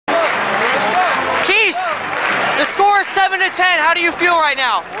7 to 10, how do you feel right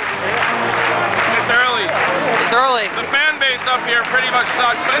now? It's early. It's early. The fan base up here pretty much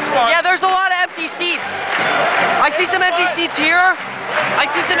sucks, but it's fun. Yeah, there's a lot of empty seats. I see some empty seats here. I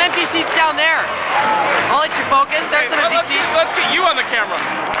see some empty seats down there. I'll let you focus. There's some empty seats. Let's get you on the camera.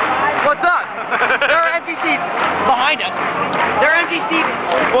 What's up? There are empty seats behind us. There are empty seats.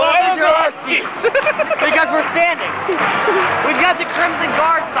 Why those are our seats? Because we're standing. We've got the Crimson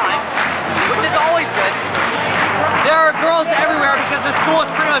Guard sign, which is always good. There are girls everywhere because the school is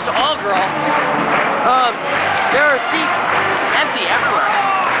pretty much all girl. There are seats empty everywhere.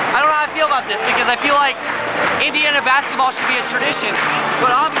 I don't know how I feel about this because I feel like Indiana basketball should be a tradition,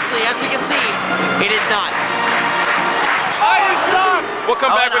 but obviously, as we can see, it is not. Iron sucks! We'll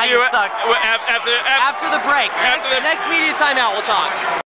come back with you sucks. after the break. Next media timeout, we'll talk.